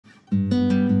Made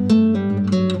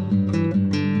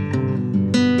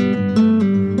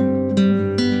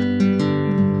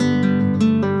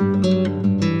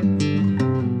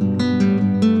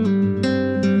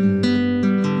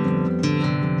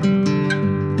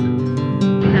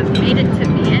it to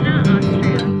Vienna,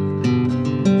 Austria.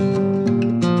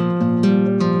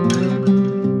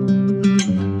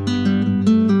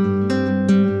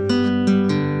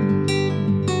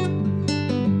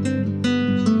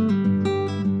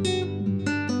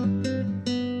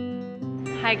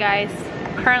 Hi guys,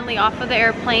 currently off of the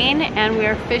airplane and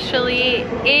we're officially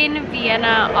in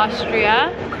Vienna,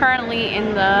 Austria. Currently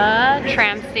in the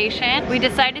tram station. We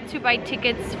decided to buy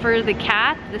tickets for the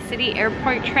CAT, the city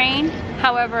airport train.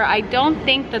 However, I don't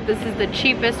think that this is the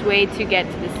cheapest way to get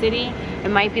to the city. It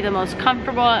might be the most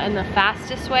comfortable and the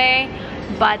fastest way,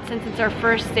 but since it's our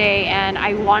first day and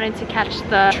I wanted to catch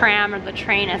the tram or the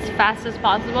train as fast as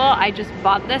possible, I just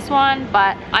bought this one.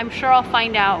 But I'm sure I'll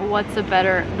find out what's the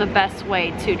best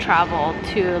way to travel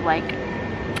to like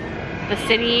the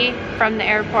city from the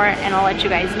airport, and I'll let you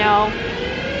guys know.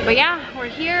 But yeah, we're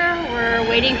here, we're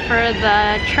waiting for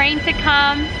the train to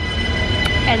come,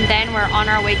 and then we're on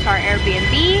our way to our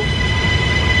Airbnb.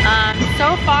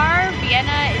 So far,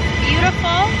 Vienna is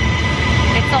beautiful.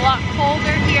 It's a lot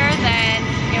colder here than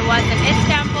it was in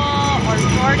Istanbul or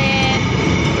Jordan,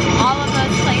 all of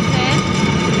those places.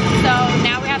 So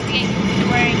now we have to get used to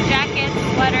wearing jackets,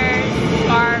 sweaters,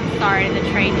 scarves. Sorry, the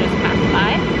train just passed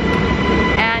by.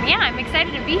 And yeah, I'm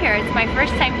excited to be here. It's my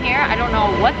first time here. I don't know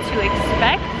what to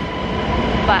expect,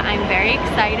 but I'm very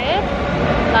excited.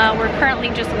 We're currently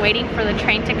just waiting for the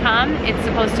train to come. It's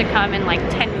supposed to come in like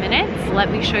 10 minutes.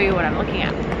 Let me show you what I'm looking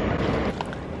at.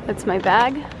 That's my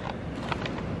bag.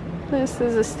 This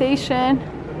is a station.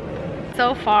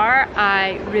 So far,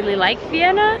 I really like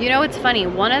Vienna. You know, it's funny,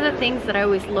 one of the things that I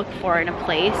always look for in a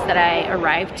place that I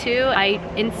arrive to, I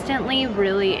instantly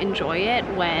really enjoy it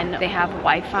when they have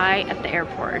Wi-Fi at the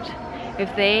airport.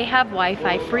 If they have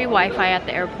Wi-Fi, free Wi-Fi at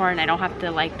the airport, and I don't have to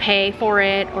like pay for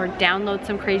it or download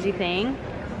some crazy thing,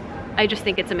 I just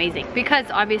think it's amazing. Because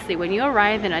obviously when you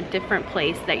arrive in a different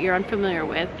place that you're unfamiliar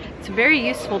with, it's very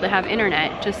useful to have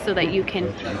internet just so that you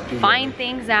can find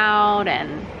things out.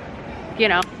 And you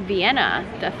know, Vienna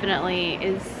definitely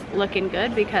is looking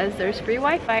good because there's free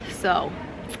Wi-Fi. So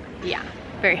yeah,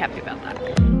 very happy about that.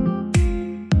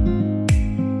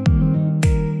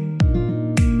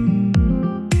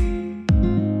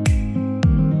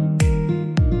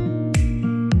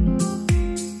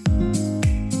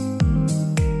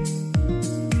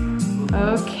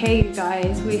 Okay, you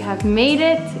guys, we have made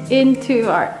it into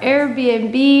our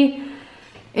Airbnb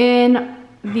in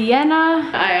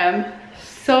Vienna. I am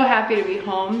so happy to be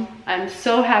home. I'm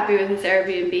so happy with this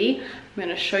Airbnb. I'm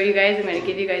gonna show you guys, I'm gonna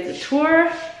give you guys a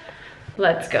tour.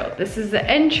 Let's go. This is the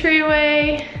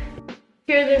entryway.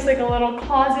 Here there's like a little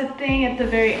closet thing at the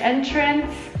very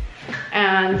entrance.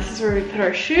 And this is where we put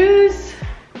our shoes,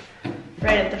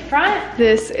 right at the front.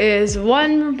 This is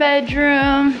one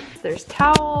bedroom. There's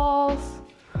towels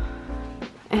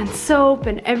and soap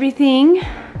and everything,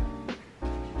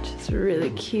 which is really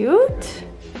cute.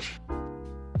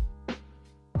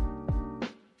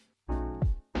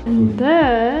 And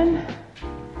then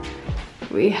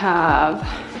we have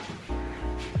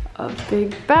a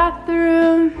big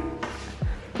bathroom.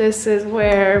 This is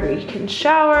where we can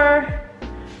shower.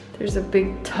 There's a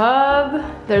big tub.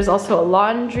 There's also a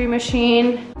laundry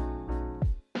machine.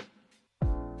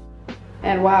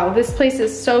 And wow, this place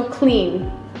is so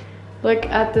clean. Look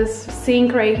at this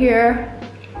sink right here.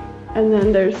 And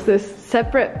then there's this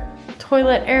separate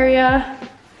toilet area,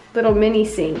 little mini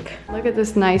sink. Look at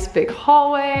this nice big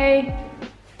hallway.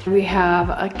 We have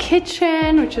a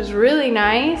kitchen, which is really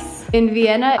nice. In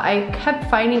Vienna, I kept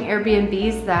finding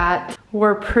Airbnbs that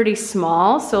were pretty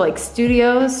small, so like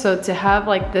studios. So to have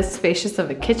like this spacious of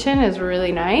a kitchen is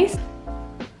really nice.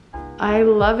 I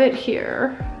love it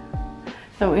here.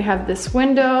 Then we have this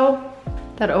window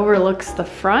that overlooks the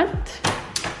front.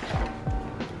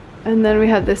 And then we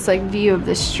have this like view of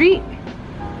the street.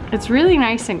 It's really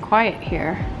nice and quiet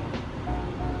here.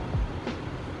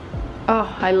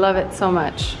 Oh, I love it so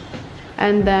much.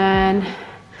 And then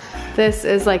this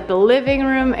is like the living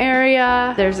room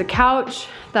area. There's a couch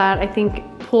that I think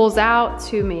pulls out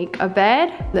to make a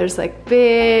bed. There's like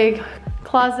big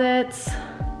closets,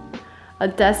 a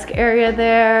desk area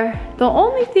there. The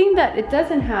only thing that it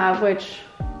doesn't have, which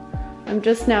I'm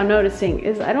just now noticing,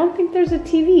 is I don't think there's a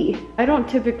TV. I don't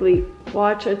typically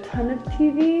watch a ton of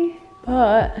TV,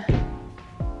 but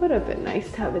would have been nice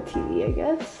to have a TV, I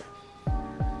guess.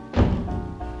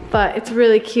 But it's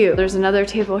really cute. There's another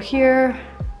table here,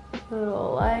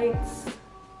 little lights.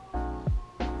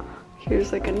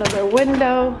 Here's like another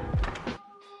window.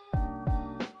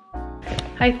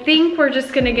 I think we're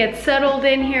just gonna get settled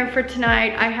in here for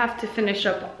tonight. I have to finish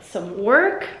up some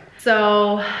work.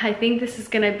 So I think this is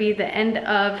gonna be the end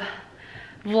of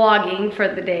vlogging for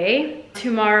the day.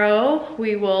 Tomorrow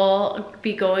we will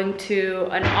be going to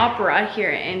an opera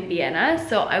here in Vienna,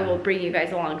 so I will bring you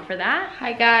guys along for that.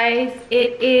 Hi guys,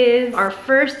 it is our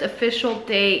first official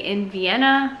day in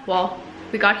Vienna. Well,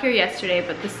 we got here yesterday,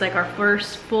 but this is like our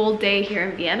first full day here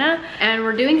in Vienna, and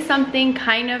we're doing something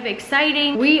kind of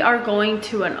exciting. We are going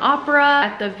to an opera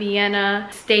at the Vienna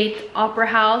State Opera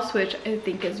House, which I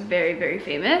think is very, very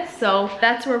famous. So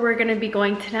that's where we're gonna be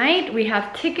going tonight. We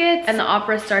have tickets and the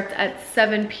opera starts at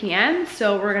 7 p.m.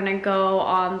 So we're gonna go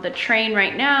on the train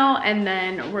right now and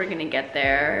then we're gonna get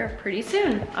there pretty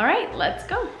soon. All right, let's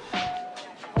go.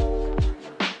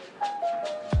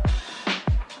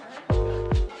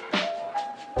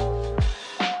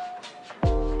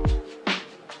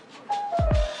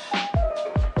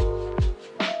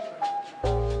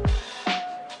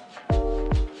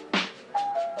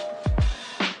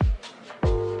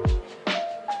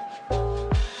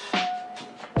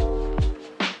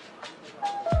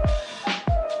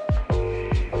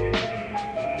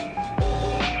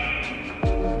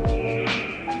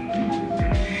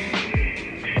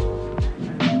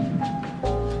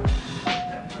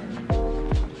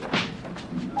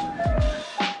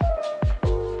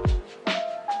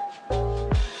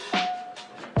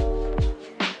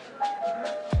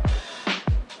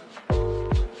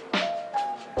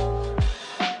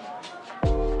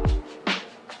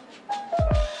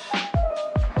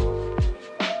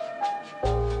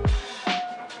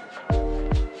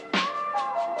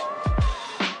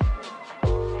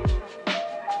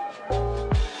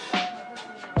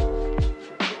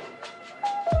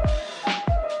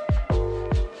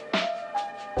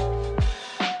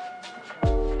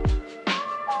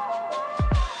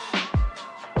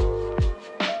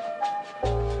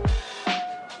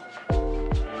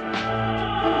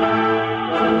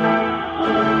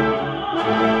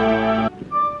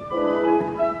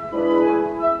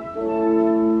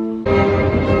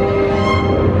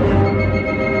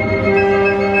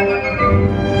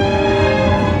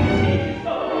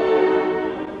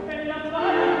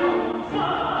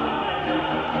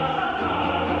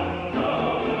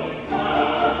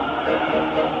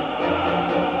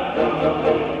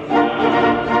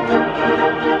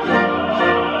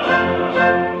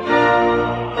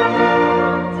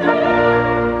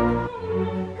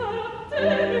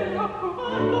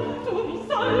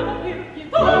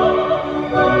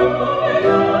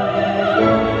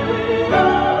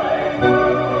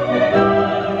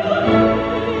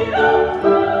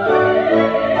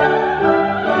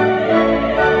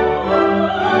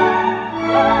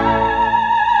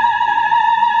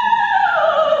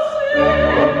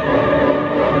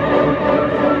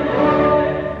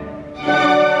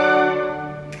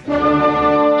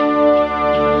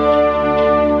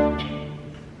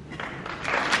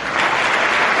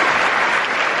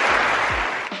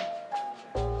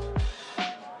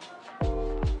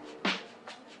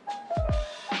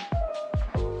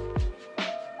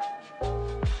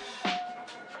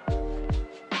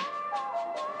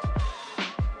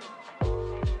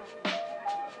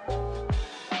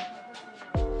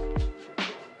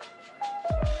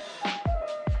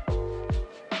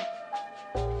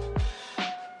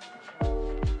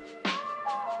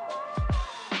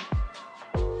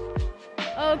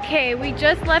 Okay, we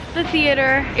just left the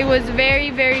theater. It was very,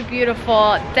 very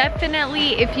beautiful.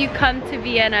 Definitely, if you come to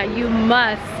Vienna, you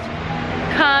must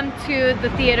come to the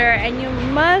theater and you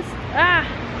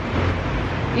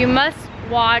must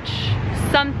watch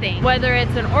something, whether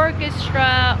it's an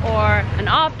orchestra or an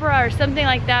opera or something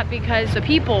like that, because the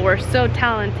people were so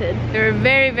talented. They were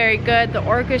very, very good. The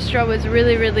orchestra was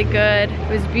really, really good. It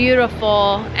was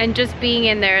beautiful, and just being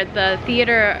in there, the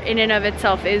theater in and of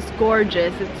itself is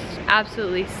gorgeous. It's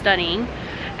absolutely stunning,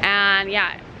 and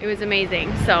yeah, it was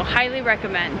amazing. So highly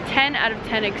recommend. 10 out of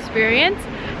 10 experience.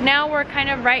 Now we're kind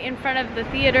of right in front of the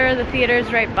theater. The theater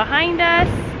is right behind us,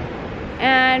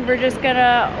 and we're just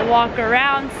gonna walk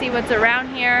around, see what's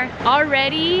around here.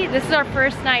 Already, this is our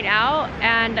first night out,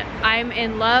 and I'm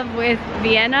in love with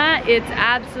Vienna. It's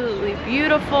absolutely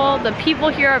beautiful. The people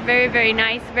here are very, very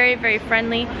nice, very, very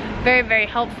friendly, very, very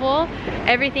helpful.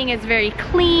 Everything is very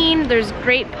clean. There's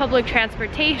great public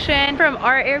transportation. From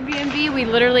our Airbnb, we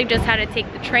literally just had to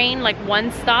take the train like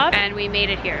one stop and we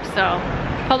made it here. So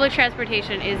public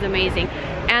transportation is amazing.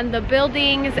 And the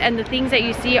buildings and the things that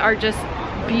you see are just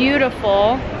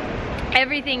beautiful.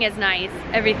 Everything is nice,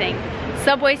 everything.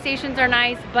 Subway stations are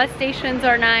nice, bus stations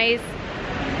are nice.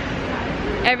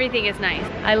 Everything is nice.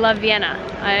 I love Vienna.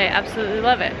 I absolutely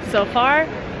love it. So far,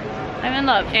 I'm in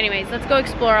love. Anyways, let's go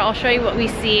explore. I'll show you what we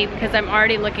see because I'm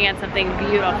already looking at something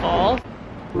beautiful.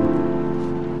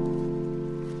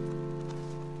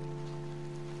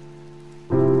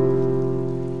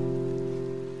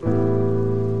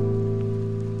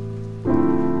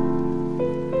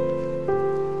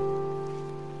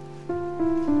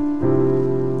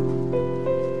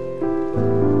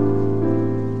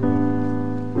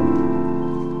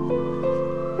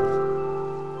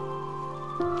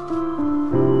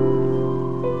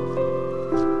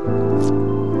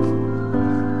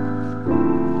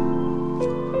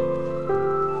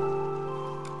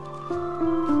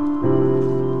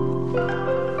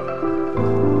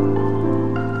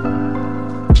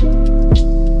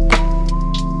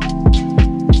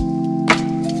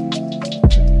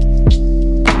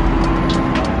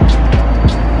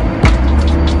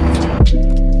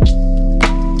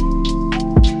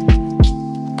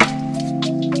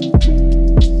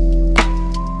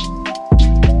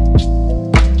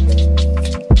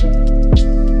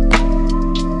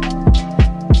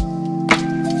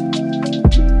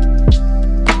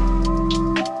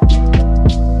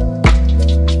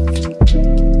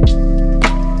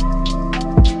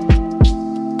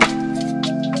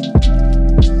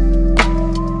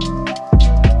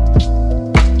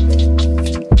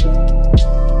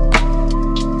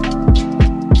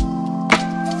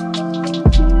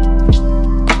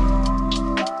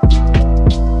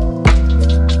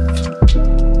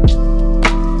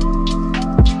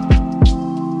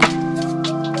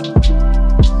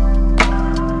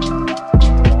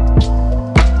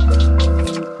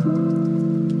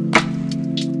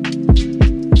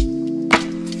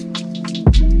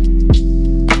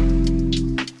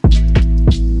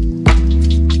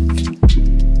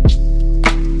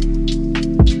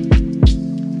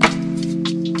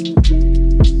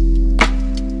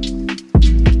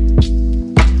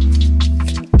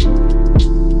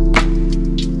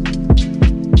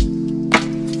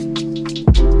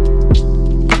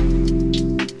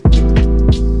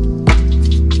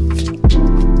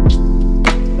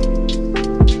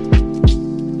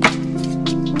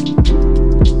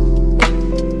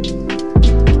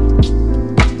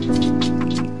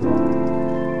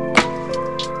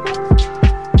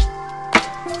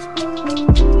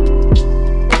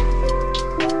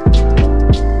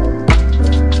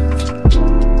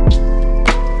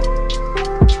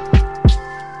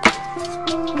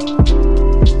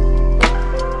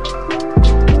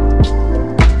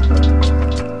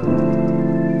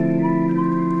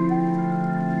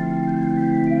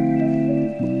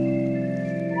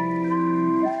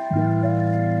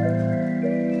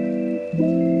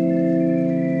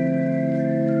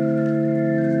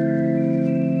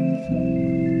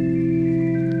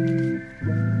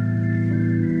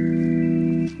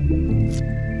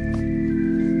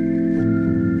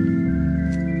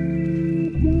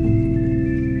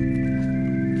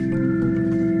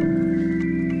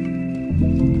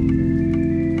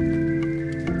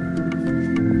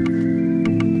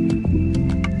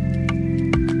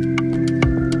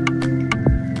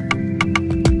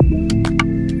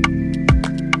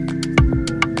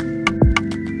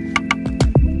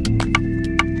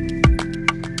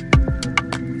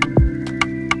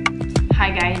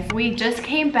 We just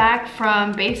came back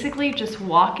from basically just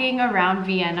walking around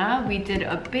Vienna. We did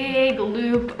a big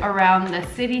loop around the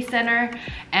city center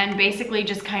and basically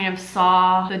just kind of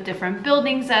saw the different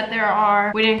buildings that there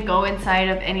are. We didn't go inside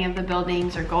of any of the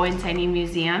buildings or go into any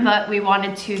museum, but we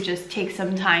wanted to just take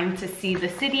some time to see the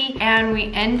city. And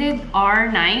we ended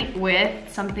our night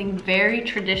with something very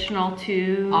traditional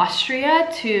to Austria,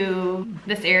 to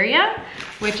this area,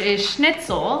 which is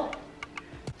Schnitzel.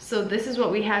 So this is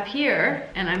what we have here,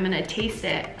 and I'm gonna taste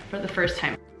it for the first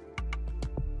time.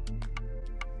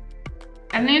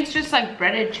 I think it's just like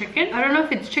breaded chicken. I don't know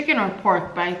if it's chicken or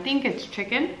pork, but I think it's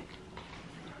chicken.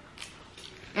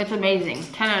 It's amazing,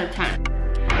 10 out of 10.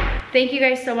 Thank you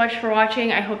guys so much for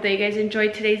watching. I hope that you guys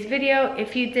enjoyed today's video.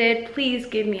 If you did, please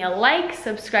give me a like,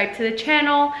 subscribe to the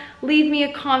channel, leave me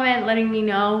a comment letting me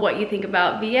know what you think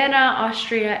about Vienna,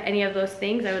 Austria, any of those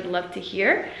things. I would love to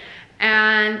hear.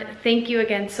 And thank you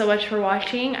again so much for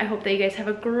watching. I hope that you guys have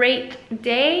a great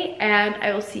day, and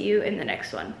I will see you in the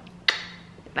next one.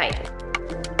 Bye.